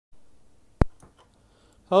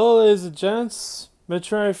Hello, ladies and gents.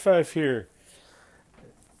 Metro95 here,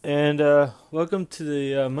 and welcome to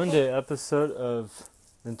the Monday episode of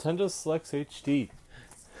Nintendo Selects HD.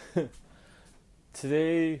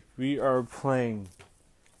 Today we are playing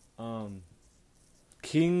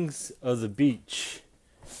Kings of the Beach.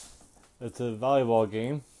 It's a volleyball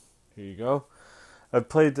game. Here you go. I've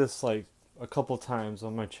played this like a couple times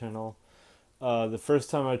on my channel. The first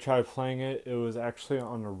time I tried playing it, it was actually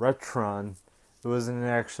on a Retron. It wasn't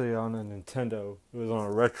actually on a Nintendo. It was on a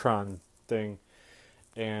Retron thing,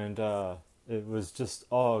 and it was just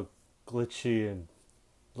all glitchy and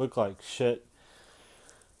looked like shit.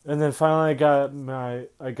 And then finally, I got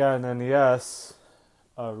an NES,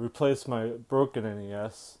 replaced my broken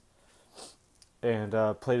NES, and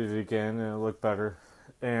played it again, and it looked better.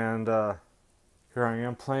 And here I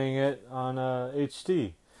am playing it on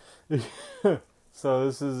HD. So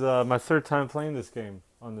this is my third time playing this game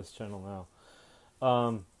on this channel now.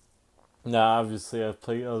 Now obviously I've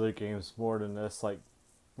played other games more than this, like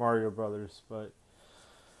Mario Brothers, but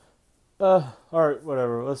alright,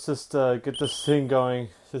 whatever. Let's just get this thing going.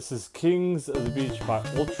 This is Kings of the Beach by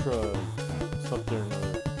Ultra something or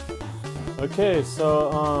another. Okay,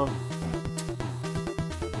 so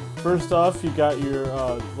first off, you got your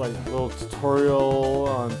like little tutorial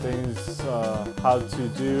on things how to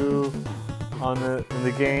do in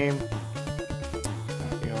the game.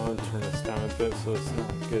 Turn this down a bit so it's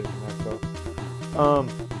not good echo.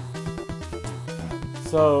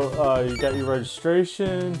 So you got your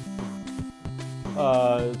registration.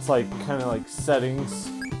 It's like kind of like settings.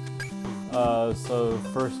 So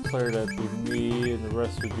first player that'd be me, and the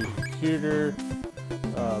rest would be computer.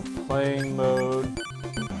 Playing mode.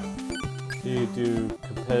 You do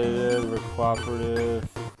competitive or cooperative.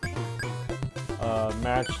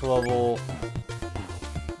 Match level.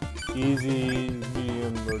 Easy,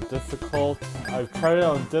 medium, or difficult. I've tried it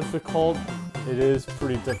on difficult. It is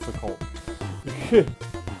pretty difficult.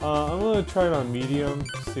 I'm gonna try it on medium,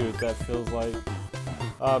 see what that feels like.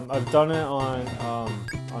 I've done it on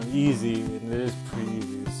easy, and it is pretty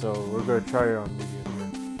easy. So we're gonna try it on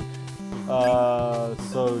medium here.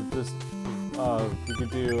 So just we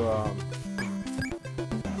could do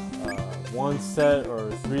 1 set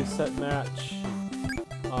or 3 set match.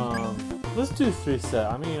 Let's do 3 set.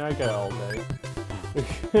 I mean, I got all day.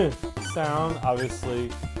 Sound, obviously.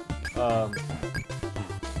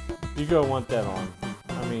 You're gonna want that on.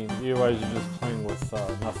 I mean, otherwise you're just playing with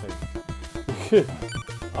nothing.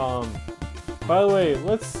 By the way,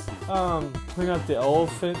 let's point out the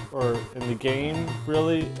elephant, or in the game,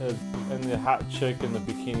 really, and the hot chick in the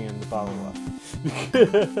bikini in the bottom left.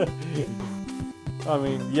 I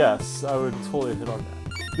mean, yes, I would totally hit on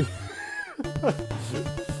that.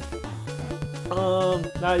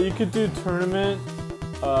 Now you could do tournament,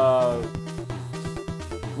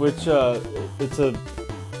 which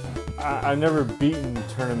I never beaten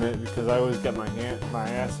tournament because I always get my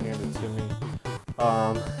ass handed to me.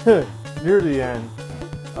 Near the end,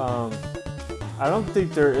 I don't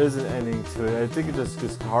think there is an ending to it. I think it just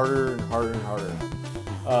gets harder and harder and harder.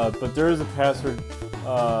 But there is a password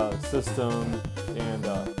system, and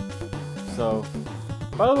so.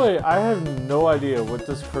 By the way, I have no idea what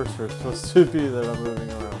this cursor is supposed to be that I'm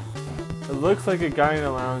moving around. It looks like a guy in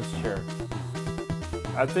a lounge chair.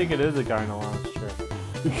 I think it is a guy in a lounge chair.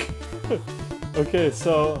 Okay,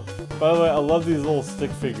 so, by the way, I love these little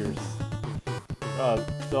stick figures. They're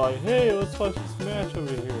like, hey, let's watch this match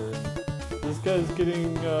over here. This guy's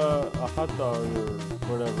getting a hot dog or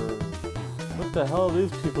whatever. What the hell are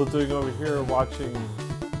these people doing over here watching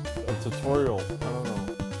a tutorial? I don't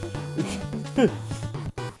know.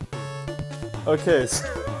 Okay,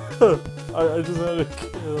 so I just had to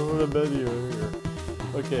get over the menu here.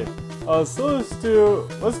 Okay, so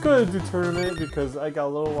let's go ahead and do tournament because I got a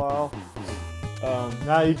little while.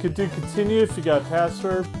 Now you could do continue if you got a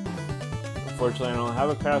password. Unfortunately, I don't have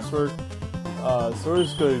a password, so we're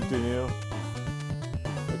just going to do new.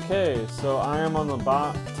 Okay, so I am on the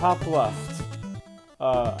top left.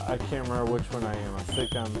 I can't remember which one I am. I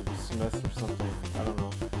think I'm Smith or something. I don't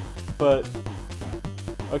know, but.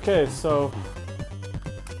 Okay, so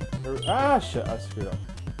shit, I screwed up.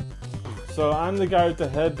 So I'm the guy with the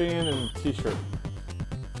headband and the t-shirt,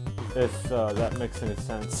 if that makes any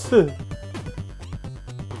sense.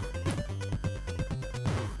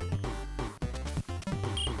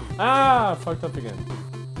 I fucked up again.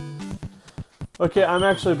 Okay, I'm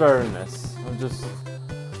actually better than this. I'm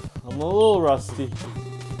a little rusty.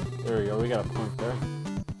 There we go, we got a point there.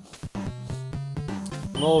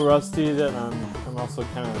 I'm a little rusty, that I'm also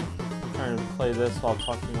kind of trying to play this while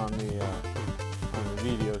talking on the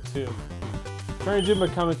video too. Trying to do my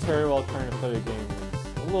commentary while trying to play the game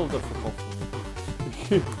a little difficult for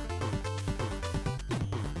me.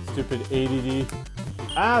 Stupid ADD.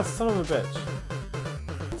 Ah, son of a bitch.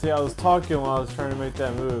 See, I was talking while I was trying to make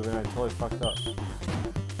that move and I totally fucked up.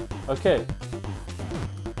 Okay.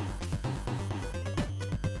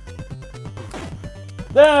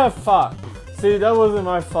 Ah, fuck! See, that wasn't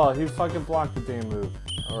my fault. He fucking blocked the damn move.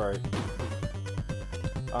 Alright.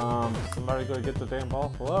 Somebody go get the damn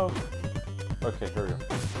ball? Hello? Okay, here we go.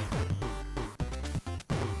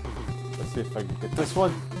 Let's see if I can get this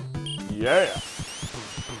one. Yeah!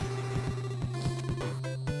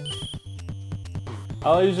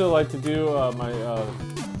 I usually like to do my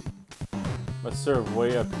serve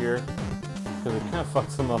way up here because it kind of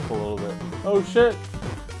fucks them up a little bit. Oh shit!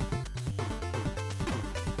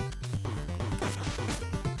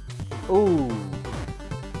 Ooh!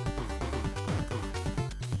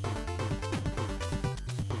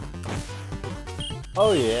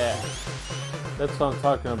 Oh yeah! That's what I'm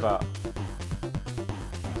talking about.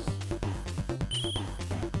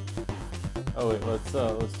 Oh wait, let's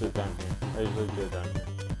do it down here. I usually do it down here.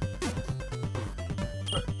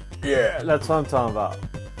 Yeah, that's what I'm talking about.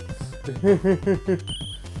 Okay,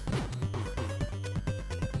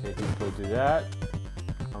 he's gonna do that.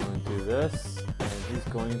 I'm gonna do this, and he's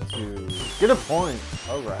going to get a point.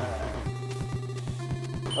 All right.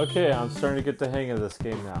 Okay, I'm starting to get the hang of this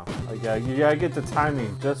game now. You gotta get the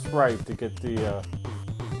timing just right to get the.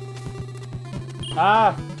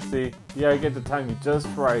 See, you gotta get the timing just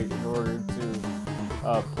right in order to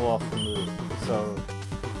pull off the move. So,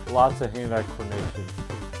 lots of hand-eye coordination.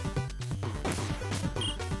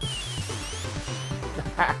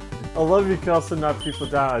 I love you can also knock people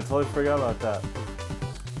down. I totally forgot about that.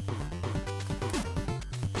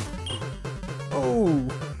 Oh,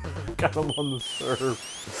 got him on the serve.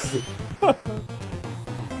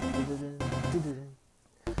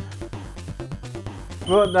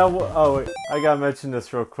 Well, now, oh wait, I gotta mention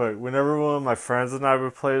this real quick. Whenever one of my friends and I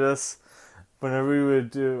would play this, whenever we would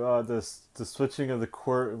do the switching of the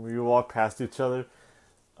court and we would walk past each other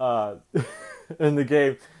in the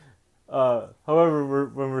game. However,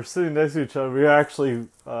 when we're sitting next to each other, we actually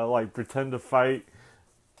like pretend to fight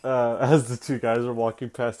as the two guys are walking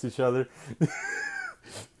past each other.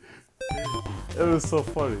 It was so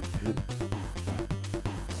funny.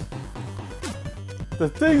 The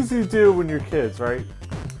things you do when you're kids, right?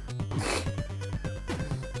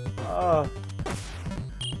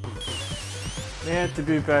 Man, to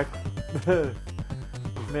be back,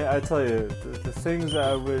 man, I tell you, the things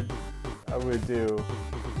I would do.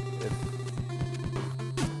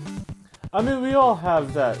 I mean, we all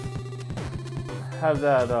have that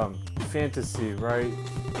fantasy, right?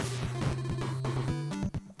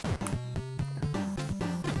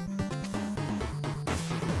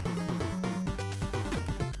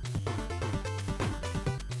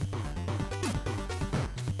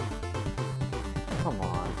 Come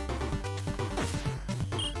on.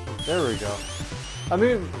 There we go. I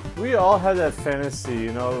mean, we all had that fantasy,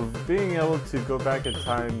 you know, of being able to go back in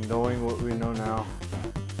time knowing what we know now.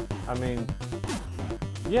 I mean,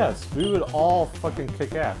 yes, we would all fucking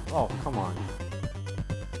kick ass. Oh, come on.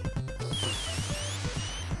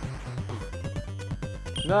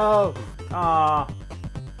 No! Ah.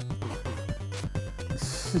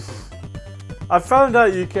 I found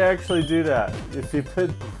out you can actually do that. If you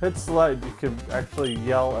hit select, you can actually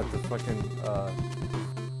yell at the fucking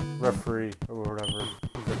referee or whatever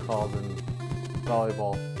they're called in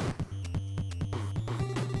volleyball.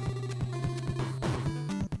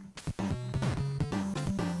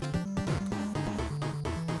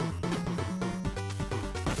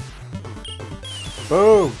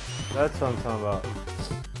 Boom! That's what I'm talking about.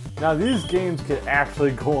 Now these games can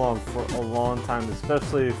actually go on for a long time,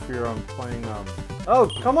 especially if you're playing Oh,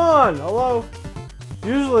 come on! Hello!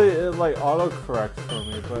 Usually it like auto-corrects for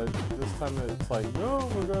me, but this time it's like, no,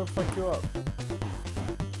 we're gonna fuck you up.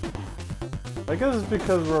 I guess it's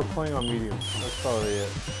because we're playing on medium. That's probably it.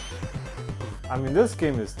 I mean, this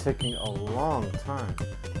game is taking a long time.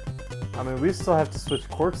 I mean, we still have to switch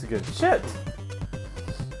courts again. Shit!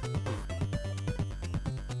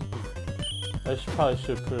 I probably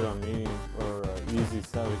should put it on medium or easy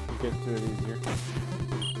so we can get through it easier.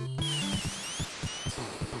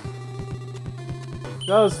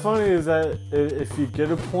 No, what's funny is that if you get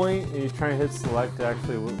a point and you try and hit select, it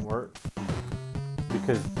actually wouldn't work.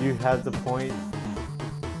 Because you had the point.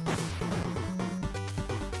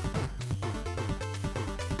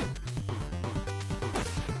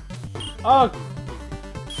 Oh!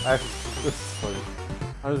 This is funny.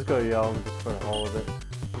 I'm just gonna yell and just put a hole of it.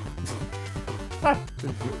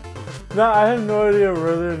 No, I have no idea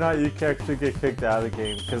whether or not you can actually get kicked out of the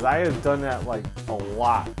game, because I have done that like a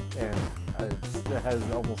lot, and it has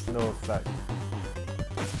almost no effect.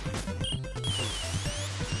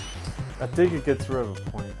 I think it gets rid of a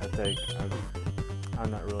point. I think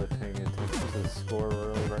I'm not really paying attention to the score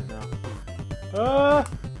really right now.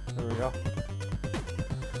 There we go.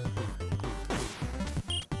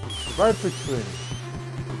 Right between.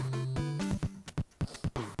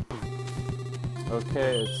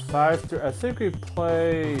 Okay, it's 5-3. I think we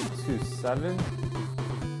play 2-7.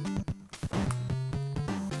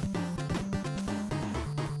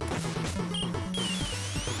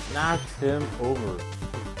 Knocked him over.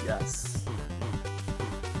 Yes.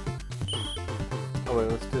 Oh wait,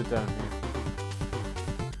 let's do it down here.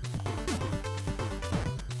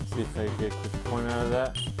 See if I can get a quick point out of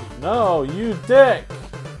that. No, you dick!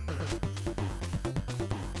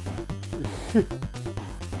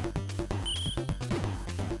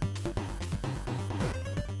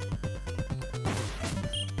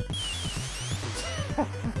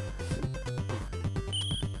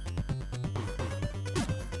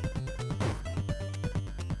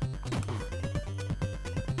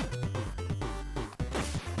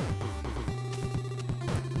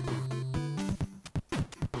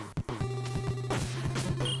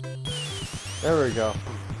 There we go.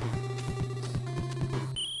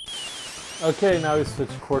 Okay, now we switch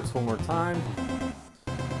courts one more time.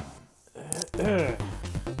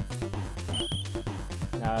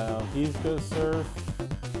 Now he's gonna serve.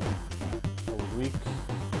 A weak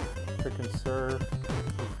freaking serve.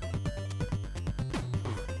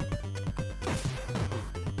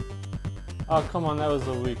 Oh, come on, that was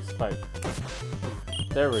a weak spike.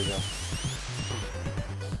 There we go.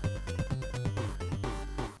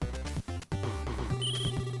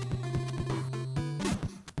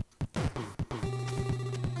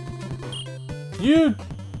 You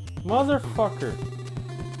motherfucker!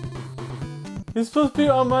 You're supposed to be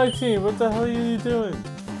on my team. What the hell are you doing?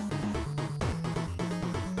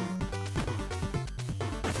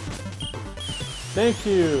 Thank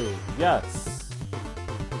you. Yes.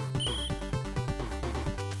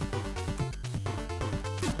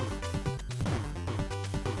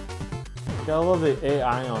 Gotta love the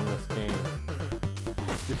AI on this game.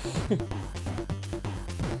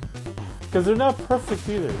 Because they're not perfect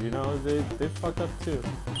either, you know, they fuck up too.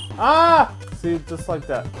 Ah! See, just like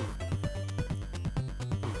that.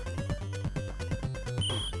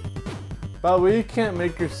 By the way, you can't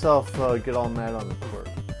make yourself get all mad on the court.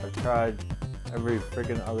 I've tried every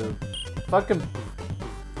freaking other fucking...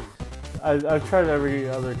 I've tried every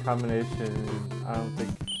other combination, and I don't think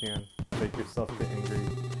you can make yourself get angry.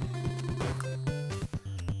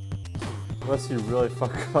 Unless you really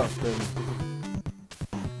fuck up, then...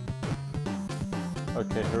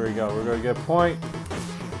 Okay, here we go. We're gonna get a point.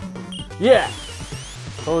 Yeah!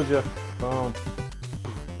 Told you. Boom.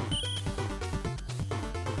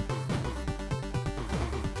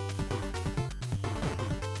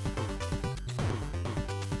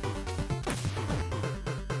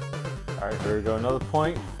 Alright, here we go. Another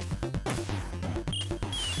point.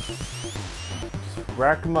 Just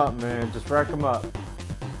rack them up, man. Just rack them up.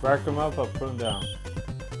 Rack them up, I'll put them down.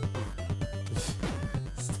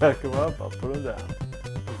 Stack them up, I'll put them down.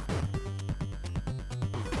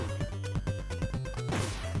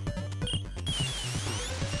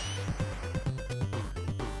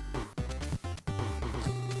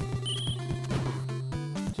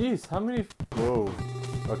 Jeez, how many... Whoa.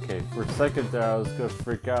 Okay, for a second there I was gonna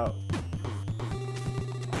freak out.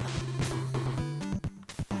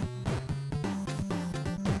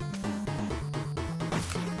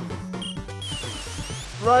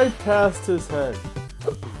 Right past his head.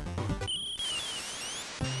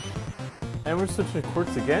 And we're switching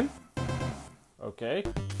courts again? Okay.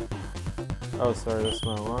 Oh, sorry, that's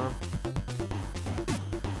my alarm.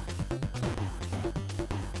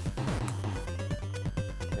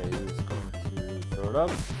 Okay, he's going to throw it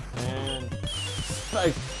up and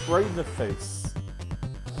spike right in the face.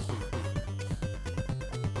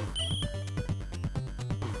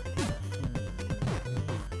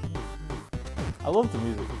 I love the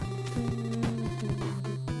music.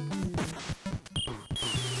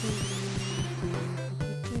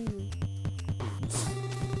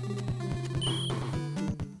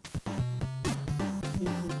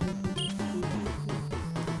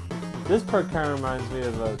 This part kind of reminds me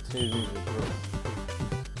of Teenage Mutant Ninja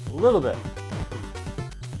Turtles. A little bit.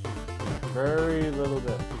 Very little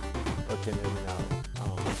bit. Okay, maybe not.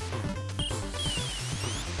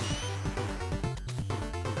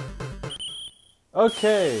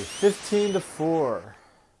 Okay, 15-4.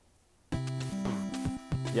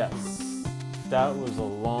 Yes. That was a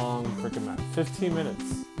long freaking match. 15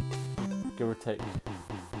 minutes, give or take.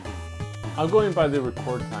 I'm going by the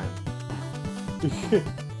record time.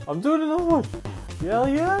 I'm doing another one. Hell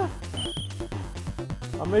yeah.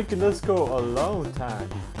 I'm making this go a long time.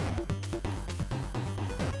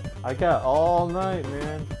 I got all night,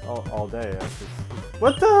 man. All day, actually.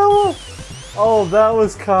 What the hell? Oh, that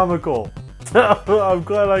was comical. I'm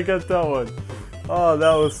glad I got that one. Oh,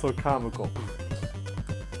 that was so comical.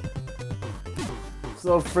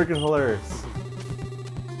 So freaking hilarious.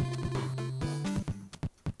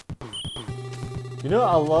 You know,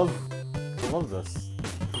 I love this.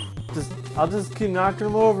 I'll just keep knocking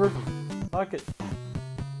them over. Fuck it.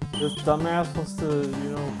 This dumbass wants to, you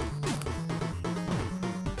know.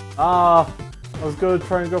 I was going to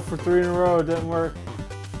try and go for 3 in a row. It didn't work.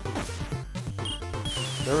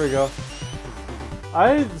 There we go.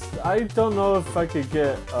 I don't know if I could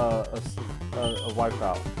get a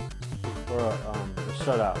wipeout or a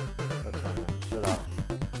shutout. That's what I meant, shutout.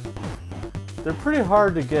 They're pretty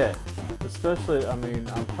hard to get, especially. I mean,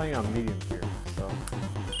 I'm playing on medium here, so.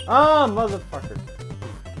 Ah, motherfucker!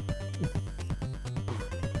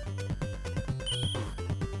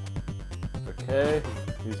 Okay,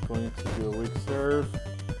 he's going to do a weak serve,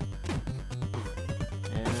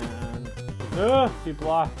 and he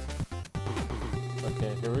blocked.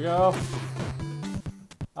 Okay, here we go.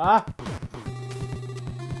 Ah!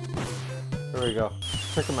 There we go.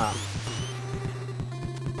 Check him out.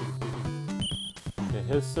 Okay,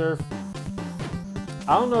 his serve.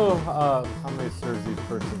 I don't know how many serves each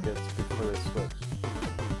person gets before they switch.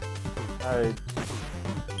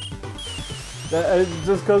 It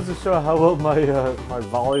just goes to show how well my my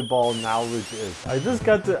volleyball knowledge is. I just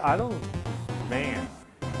got to. Man.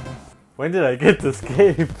 When did I get this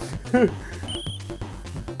game?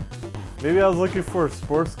 Maybe I was looking for a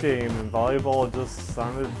sports game and volleyball just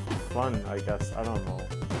sounded fun, I guess. I don't know.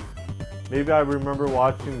 Maybe I remember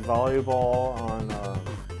watching volleyball on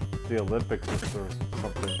the Olympics or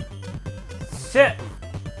something. Shit!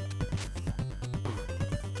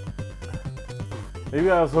 Maybe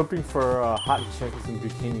I was hoping for hot chicks and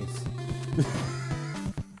bikinis.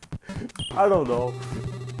 I don't know.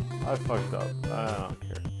 I fucked up. I don't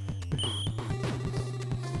care.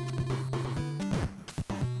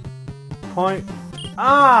 Point.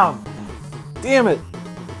 Ah! Damn it!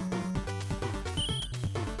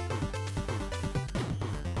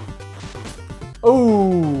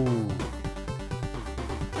 Oh!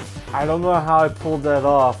 I don't know how I pulled that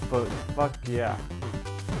off, but fuck yeah.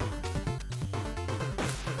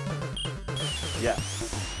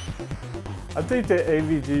 Yes. I think the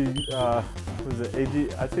AVG, was it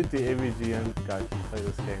AG? I think the AVGN guy should play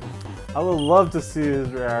this game. I would love to see his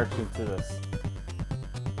reaction to this.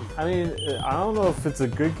 I mean, I don't know if it's a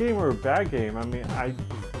good game or a bad game. I mean, I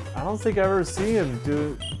don't think I've ever seen him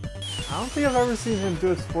do. I don't think I've ever seen him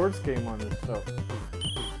do a sports game on this show.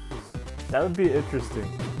 That would be interesting.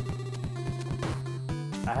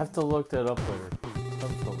 I have to look that up later.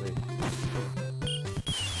 Hopefully.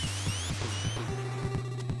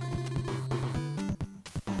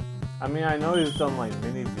 I mean, I know he's done like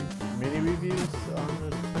mini reviews on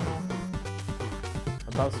this channel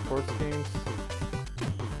about sports games.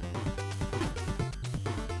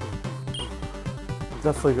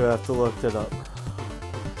 Definitely gonna have to look that up.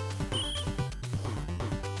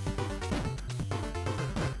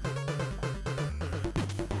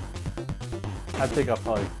 I think I'll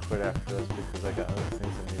probably quit after this because I got other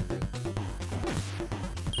things I need to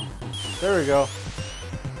do. There we go.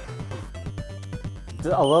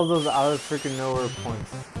 I love those out of freaking nowhere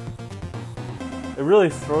points. It really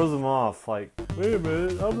throws them off. Like, wait a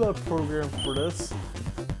minute, I'm not programmed for this.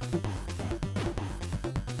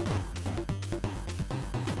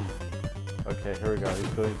 Okay, here we go. He's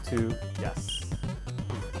going to, yes.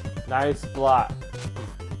 Nice block.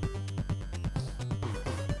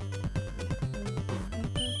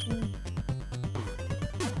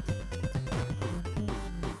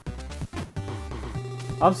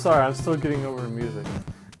 I'm sorry, I'm still getting over the music.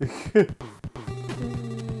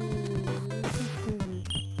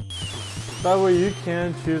 By the way, you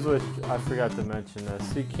can choose which, I forgot to mention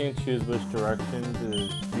this, you can choose which direction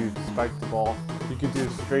to you spike the ball. You can do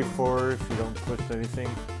straight forward if you don't push anything,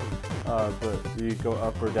 but you go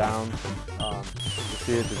up or down if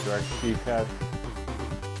you hit the direct D-pad.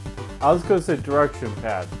 I was going to say direction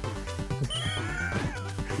pad.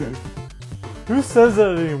 Who says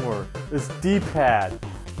that anymore? It's D-pad.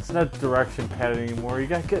 It's not direction pad anymore. You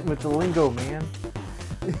gotta get with the lingo, man.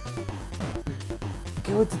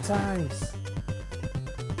 Get with the times.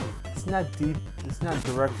 It's not it's not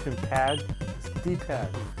direction pad. It's D-pad.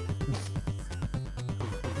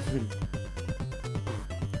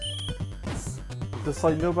 Just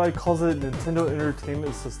like nobody calls it Nintendo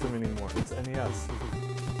Entertainment System anymore. It's NES.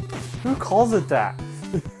 Who calls it that?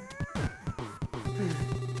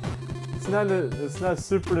 It's not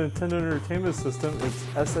Super Nintendo Entertainment System, it's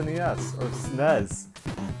SNES or SNES.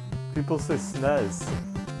 People say SNES.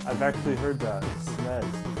 I've actually heard that. SNES.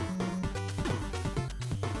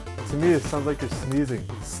 To me it sounds like you're sneezing.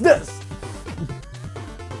 SNES!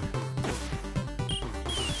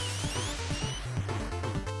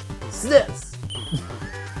 SNES!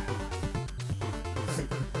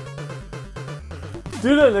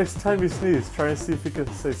 Do that next time you sneeze. Try and see if you can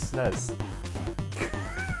say SNES.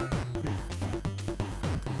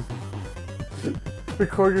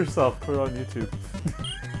 Record yourself, put it on YouTube.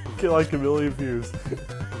 Get like 1 million views.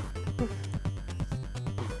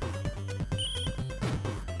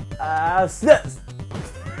 SNES!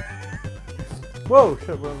 Whoa,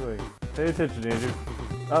 shit, what am I doing? Pay attention, Andrew.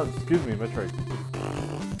 Oh, excuse me, Metroid.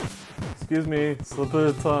 Excuse me, slip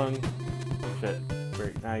of the tongue. Shit,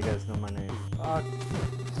 great, now you guys know my name. Fuck.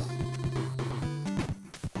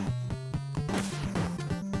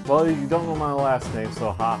 Well, you don't know my last name,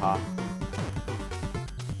 so haha.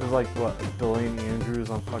 There's like, what, Delaney Andrews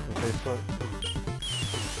on fucking Facebook?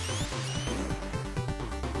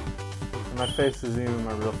 And my face isn't even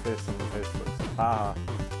my real face on Facebook, so haha.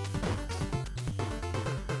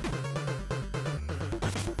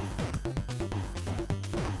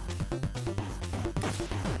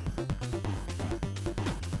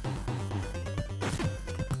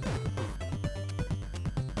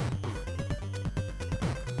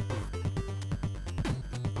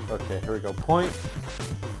 Okay, here we go. Point.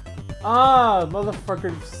 Ah,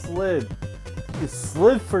 motherfucker slid. You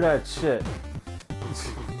slid for that shit.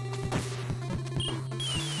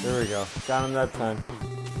 There we go. Got him that time.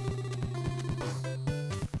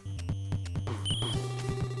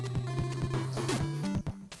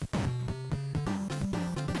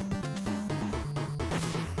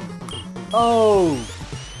 Oh,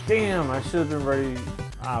 damn, I should have been ready.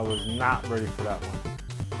 I was not ready for that one.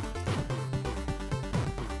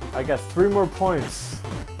 I got 3 more points.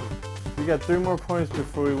 We got 3 more points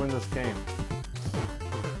before we win this game.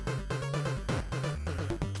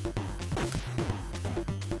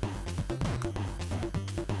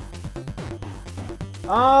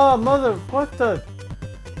 Ah, mother, what the?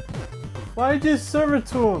 Why'd you serve it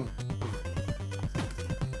to him?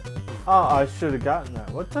 Oh, I should have gotten that.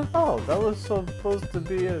 What the hell? That was supposed to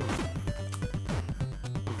be a...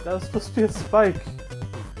 That was supposed to be a spike.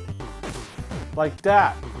 Like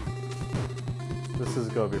that. This is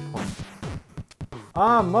gonna be a point.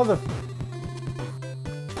 Ah, mother...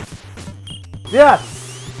 Yes!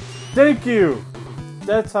 Thank you!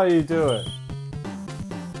 That's how you do it.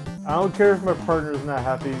 I don't care if my partner's not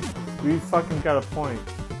happy. We fucking got a point.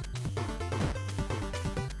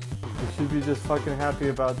 We should be just fucking happy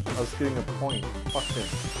about us getting a point. Fuck him.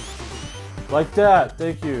 Like that!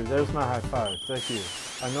 Thank you. There's my high five. Thank you.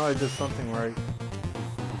 I know I did something right.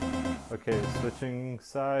 Okay, switching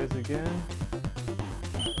sides again.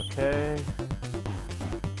 Okay.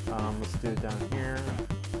 Let's do it down here.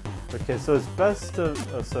 Okay, so it's best of...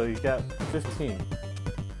 so you got 15.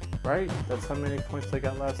 Right? That's how many points I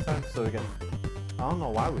got last time? So we got... I don't know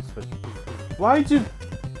why we switched. Why'd you...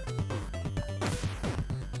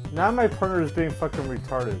 Now my partner is being fucking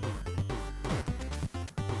retarded.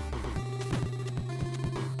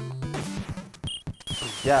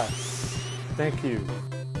 Yes. Thank you.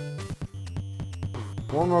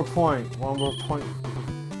 One more point. One more point.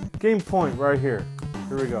 Game point right here.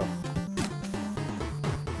 Here we go.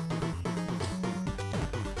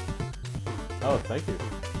 Oh, thank you.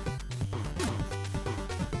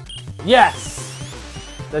 Yes!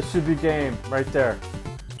 That should be game right there.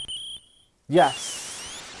 Yes!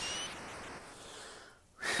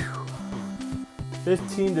 Whew.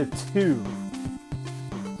 15-2.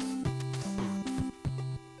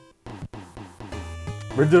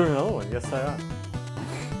 We're doing another one. Yes, I am.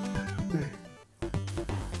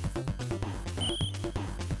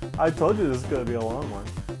 I told you this is going to be a long one.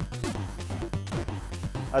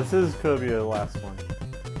 I said this is going to be the last one.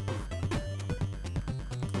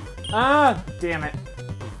 Ah! Damn it!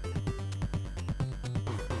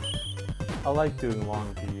 I like doing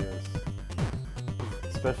long videos.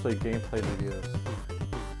 Especially gameplay videos.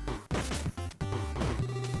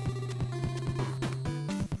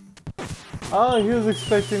 Oh, he was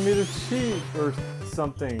expecting me to cheat or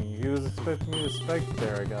something. He was expecting me to spike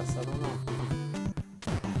there, I guess. I don't know.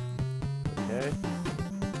 Okay.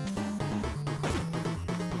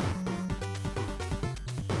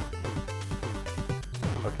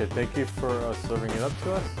 Okay, thank you for serving it up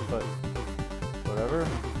to us, but whatever.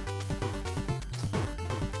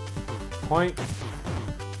 Point.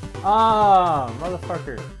 Ah,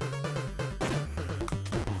 motherfucker.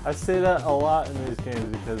 I say that a lot in these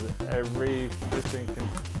games because every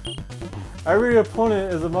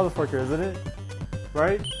opponent is a motherfucker, isn't it?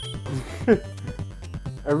 Right?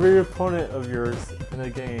 Every opponent of yours in a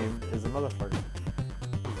game is a motherfucker.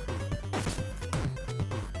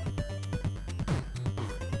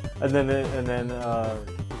 And then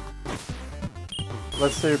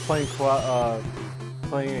let's say you're playing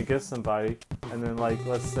playing against somebody, and then like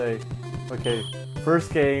let's say, okay,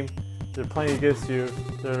 first game they're playing against you,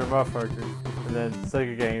 they're a motherfucker, and then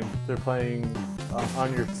second game they're playing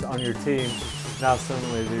on your team. Now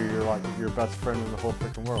suddenly they're like your best friend in the whole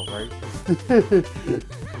freaking world, right?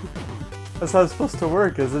 That's how it's supposed to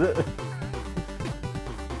work, isn't it?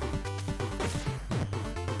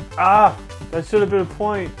 Ah, that should have been a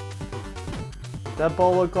point. That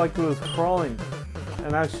ball looked like it was crawling,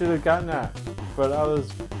 and I should have gotten that, but I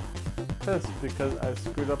was pissed because I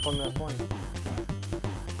screwed up on that point.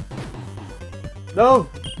 No!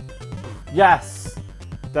 Yes!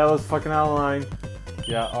 That was fucking out of line.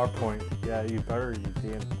 Yeah, our point. Yeah, you better, you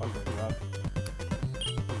damn fucking up.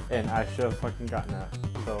 And I should have fucking gotten that.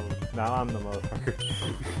 So now I'm the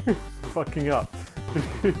motherfucker. Fucking up.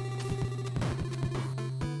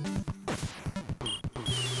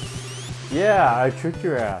 Yeah, I tricked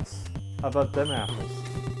your ass. How about them apples?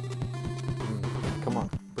 Come on,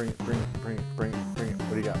 bring it. What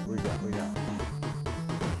do you got? What do you got?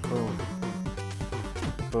 Boom.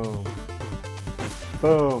 Boom.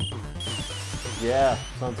 Boom. Yeah,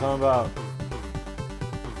 that's what I'm talking about.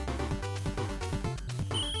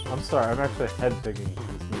 I'm sorry, I'm actually head-digging to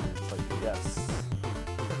this movie. It's like, yes.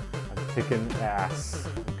 I'm kicking ass.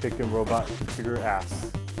 I'm kicking robot computer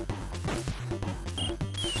ass.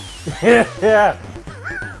 Yeah!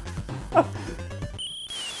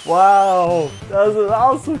 Wow! That was an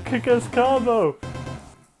awesome kick-ass combo!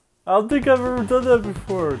 I don't think I've ever done that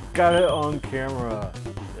before. Got it on camera.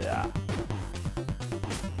 Yeah.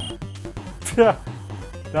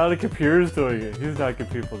 Now the computer's doing it. He's knocking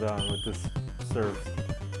people down with this serve.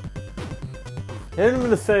 Hit him in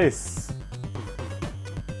the face.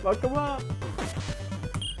 Fuck him up.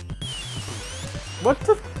 What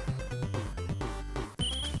the?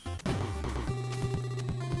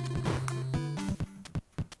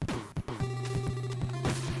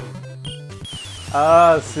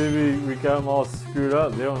 Ah, see, we got them all screwed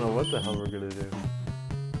up. They don't know what the hell we're gonna do.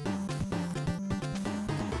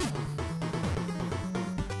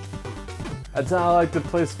 That's how I like to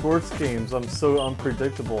play sports games. I'm so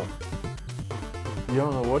unpredictable. You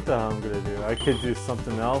don't know what the hell I'm gonna do. I could do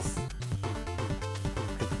something else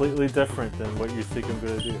completely different than what you think I'm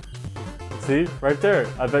gonna do. See? Right there.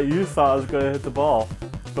 I bet you thought I was gonna hit the ball,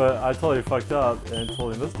 but I totally fucked up and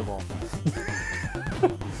totally missed the ball.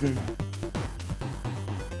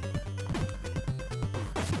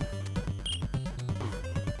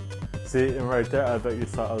 See, and right there, I bet you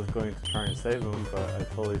thought I was going to try and save him, but I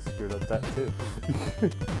totally screwed up that too.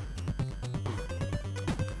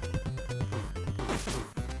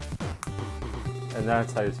 And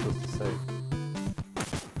that's how you're supposed to save.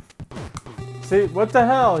 See, what the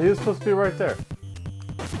hell? He was supposed to be right there.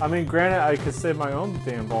 I mean, granted, I could save my own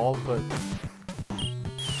damn balls, but...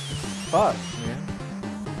 Fuck, man.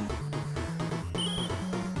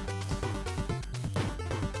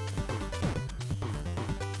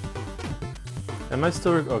 Am I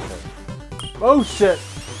still... Okay. Oh shit!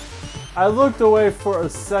 I looked away for a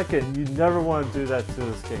second. You never want to do that to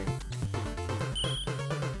this game.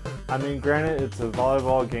 I mean, granted, it's a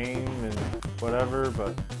volleyball game and whatever,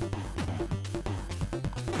 but...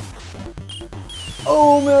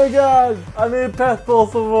 Oh my god! I made it past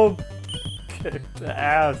both of them! Kick the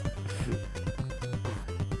ass.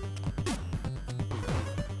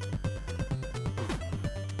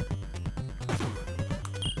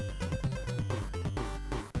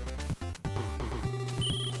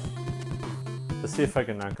 Let's see if I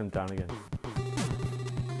can knock him down again.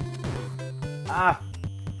 Ah!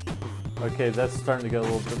 Okay, that's starting to get a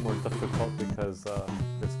little bit more difficult because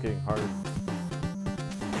it's getting harder.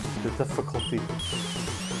 The difficulty.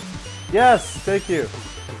 Yes! Thank you!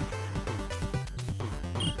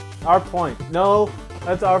 Our point. No!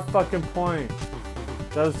 That's our fucking point.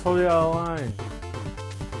 That was totally out of line.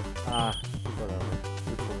 Ah, whatever.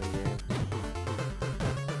 It's only a game.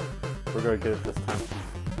 We're gonna get it this time.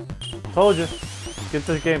 Told you! Get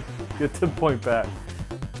the game. Get the point back.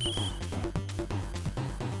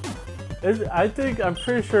 I'm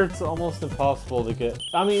pretty sure it's almost impossible to get.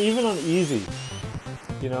 I mean, even on easy.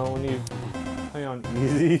 You know, when you play on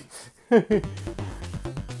easy. When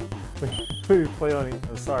you play on.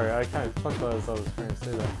 Sorry, I kind of chuckled as I was trying to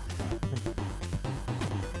say that.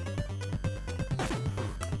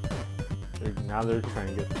 Now they're trying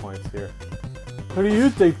to get points here. Who do you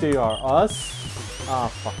think they are? Us? Ah,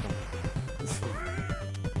 fuck them.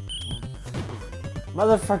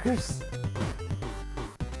 Motherfuckers!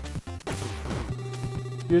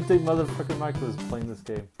 You'd think motherfucking Mike was playing this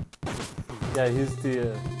game. Yeah, he's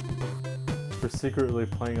the, we're secretly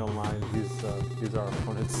playing online. He's our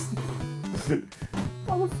opponents.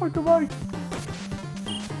 Motherfucker Mike!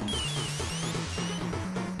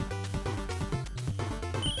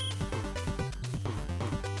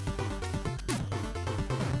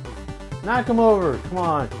 Knock him over, come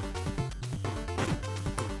on.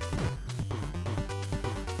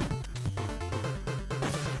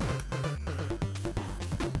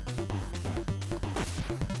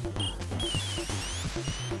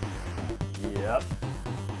 Yep.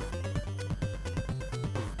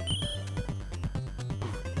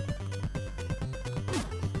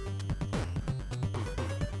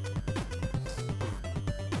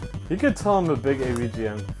 You could tell I'm a big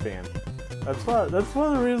AVGN fan. That's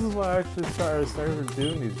one of the reasons why I actually started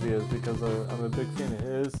doing these videos, because I'm a big fan of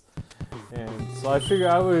his, and so I figured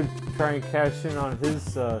I would try and cash in on his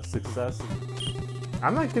success.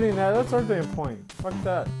 I'm not getting that. That's our damn point. Fuck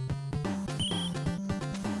that.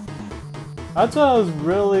 That's why I was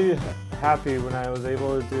really happy when I was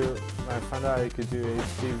able to do. When I found out I could do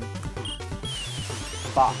HD.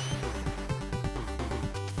 Bop.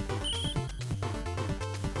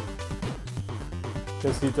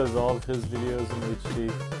 Because he does all of his videos in HD.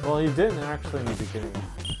 Well, he didn't actually in the beginning.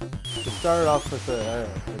 He started off with a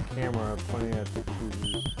camera pointing at the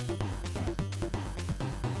TV.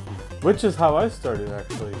 Which is how I started,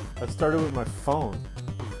 actually. I started with my phone.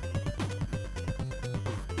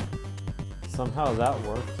 Somehow that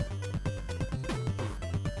worked.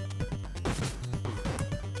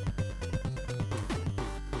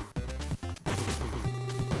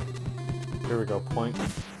 Here we go, point.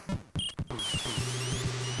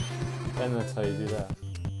 And that's how you do that.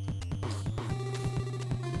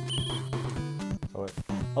 Oh wait.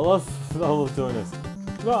 I love doing this.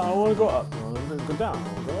 No, I want to go up. I want to go down. I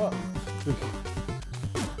want to go up.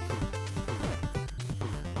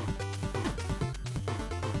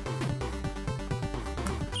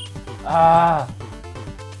 Ah!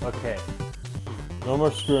 Okay. No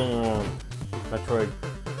more screwing around. Metroid.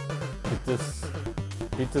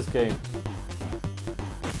 Beat this game.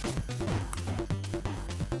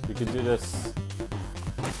 You can do this.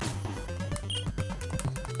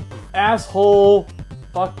 Asshole!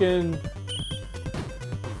 Fucking...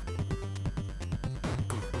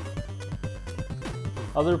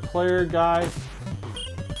 other player guy.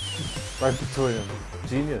 Right between them.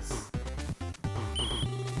 Genius.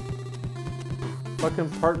 Fucking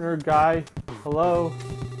partner guy. Hello.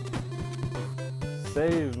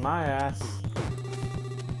 Save my ass.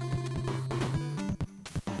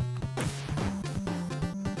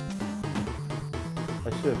 I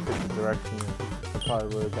should have picked the direction. I probably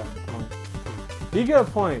would have gotten a point. You get a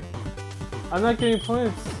point! I'm not getting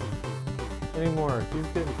points anymore. He's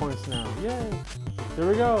getting points now. Yay! There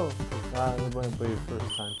we go! Ah, they wouldn't believe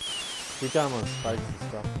first time. We got him on spikes and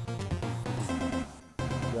stuff.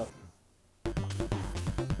 Yep.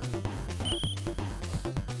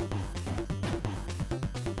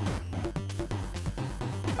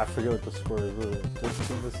 I forget what the score is. Was it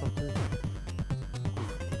 13 to something?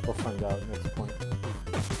 We'll find out next point.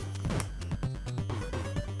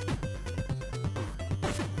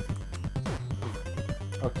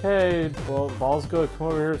 Okay, well, ball's good. Come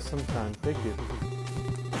over here sometime. Thank you.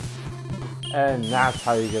 And that's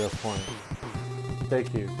how you get a point.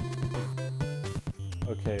 Thank you.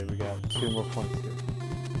 Okay, we got 2 more points here.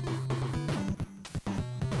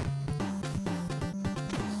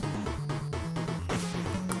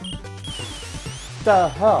 The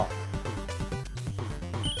hell?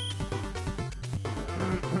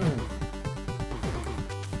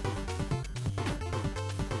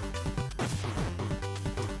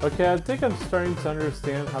 Okay, I think I'm starting to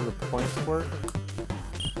understand how the points work.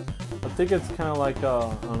 I think it's kind of like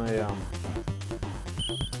on a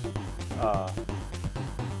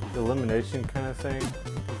elimination kind of thing.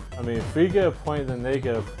 I mean, if we get a point, then they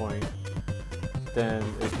get a point, then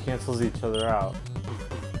it cancels each other out.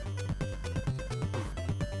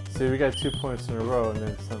 See, we got 2 points in a row, and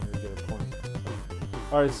then suddenly we get a point.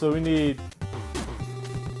 Alright, so we need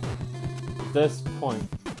this point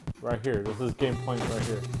right here. This is game point right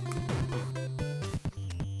here.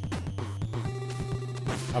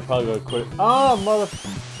 I'll probably go quit. Oh,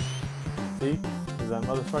 See? Is that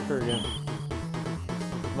motherfucker again?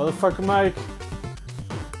 Motherfucker Mike!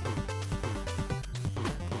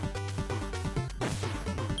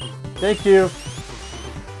 Thank you!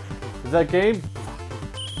 Is that game?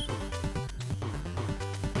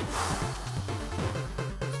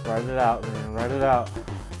 Ride it out, man. Ride it out.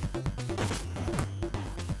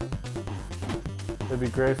 It'd be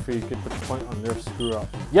great if you get the point on their screw up.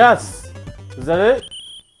 Yes! Is that it?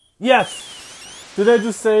 Yes! Did I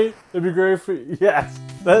just say it'd be great for you? Yes!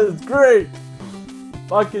 That is great!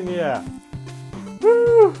 Fucking yeah.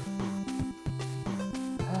 Woo!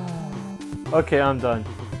 Okay, I'm done.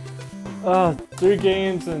 3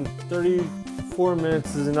 games and 34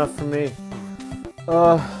 minutes is enough for me.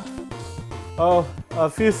 A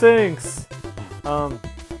few things. I'm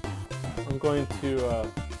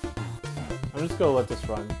just gonna let this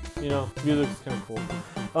run. You know, music's kind of cool.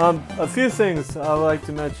 A few things I would like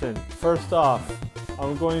to mention. First off,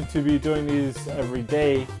 I'm going to be doing these every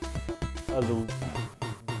day of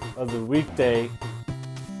the weekday,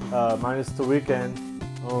 minus the weekend.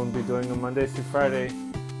 I'm going to be doing them Monday through Friday,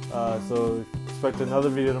 so expect another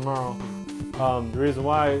video tomorrow. The reason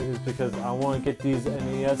why is because I want to get these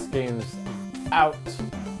NES games out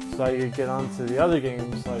so I can get on to the other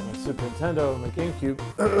games like my Super Nintendo and my GameCube.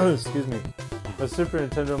 Excuse me. My Super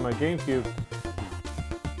Nintendo and my GameCube,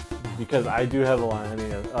 because I do have a lot of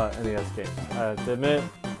NES games. I have to admit,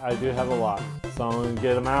 I do have a lot. So I'm going to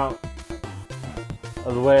get them out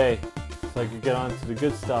of the way so I can get on to the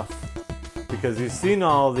good stuff. Because you've seen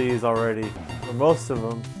all of these already, or most of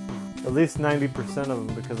them, at least 90% of them,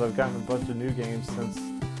 because I've gotten a bunch of new games since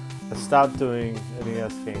I stopped doing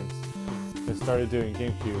NES games and started doing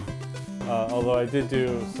GameCube. Although I did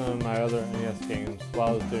do some of my other NES games while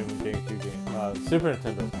I was doing the GameCube game. Super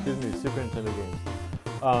Nintendo games.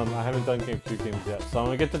 I haven't done GameCube games yet, so I'm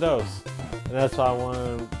going to get to those. And that's why I want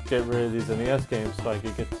to get rid of these NES games so I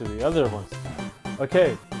can get to the other ones.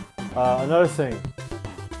 Okay, another thing.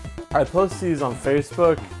 I post these on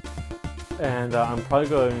Facebook, and I'm probably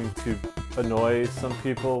going to annoy some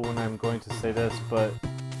people when I'm going to say this, but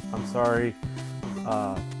I'm sorry.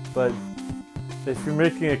 But if you're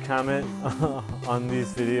making a comment on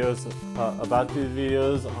these videos, about these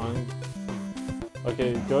videos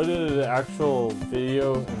okay, go to the actual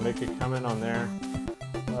video and make a comment on there.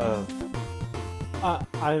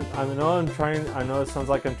 I know I know it sounds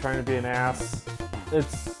like I'm trying to be an ass.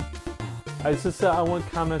 I just said I want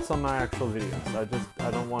comments on my actual videos. I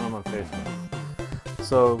don't want them on Facebook.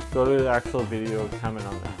 So go to the actual video, comment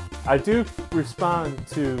on that. I do respond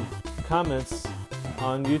to comments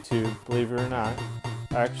on YouTube, believe it or not.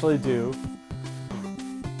 I actually do.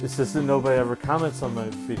 It's just that nobody ever comments on my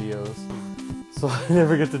videos, so I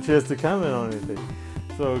never get the chance to comment on anything.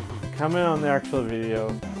 So comment on the actual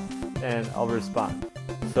video and I'll respond.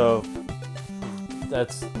 So I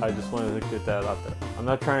just wanted to get that out there. I'm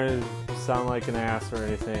not trying to sound like an ass or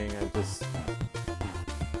anything.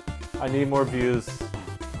 I need more views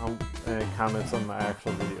and comments on my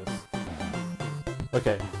actual videos.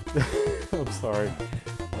 Okay. I'm sorry.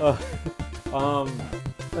 I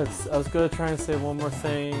was gonna try and say one more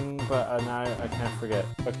thing, but now I can't forget.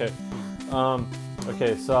 Okay.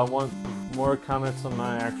 Okay, so I want more comments on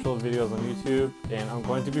my actual videos on YouTube, and I'm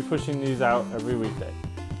going to be pushing these out every weekday.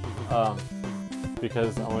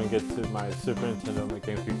 Because I want to get to my Super Nintendo and my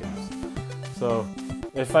GameCube games. So,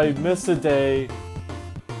 if I miss a day,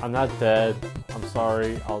 I'm not dead. I'm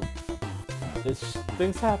sorry.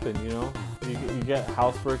 Things happen, you know. You get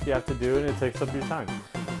housework you have to do, and it takes up your time.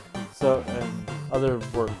 So, and other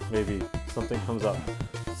work, maybe something comes up.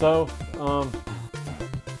 So,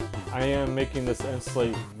 I am making this end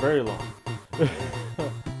slate very long.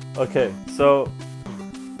 Okay, so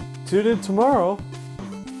tune in tomorrow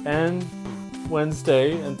and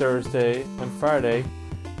Wednesday and Thursday and Friday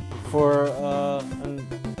for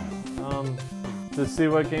to see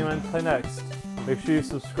what game I play next. Make sure you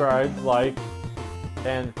subscribe, like,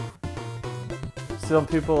 and some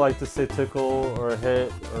people like to say tickle or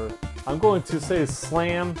hit, or I'm going to say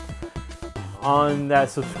slam on that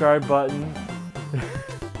subscribe button.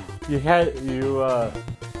 you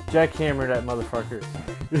jackhammer that motherfucker.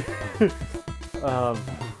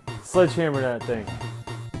 Sledgehammer that thing.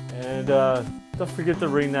 And don't forget to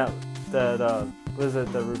ring that what is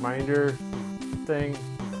it, the reminder thing?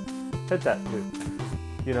 Hit that too.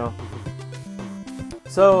 You know.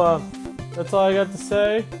 So that's all I got to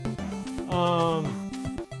say.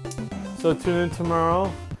 So tune in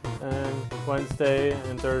tomorrow and Wednesday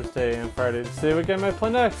and Thursday and Friday to see what game I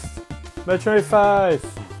play next. Metroid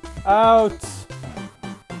 5 out.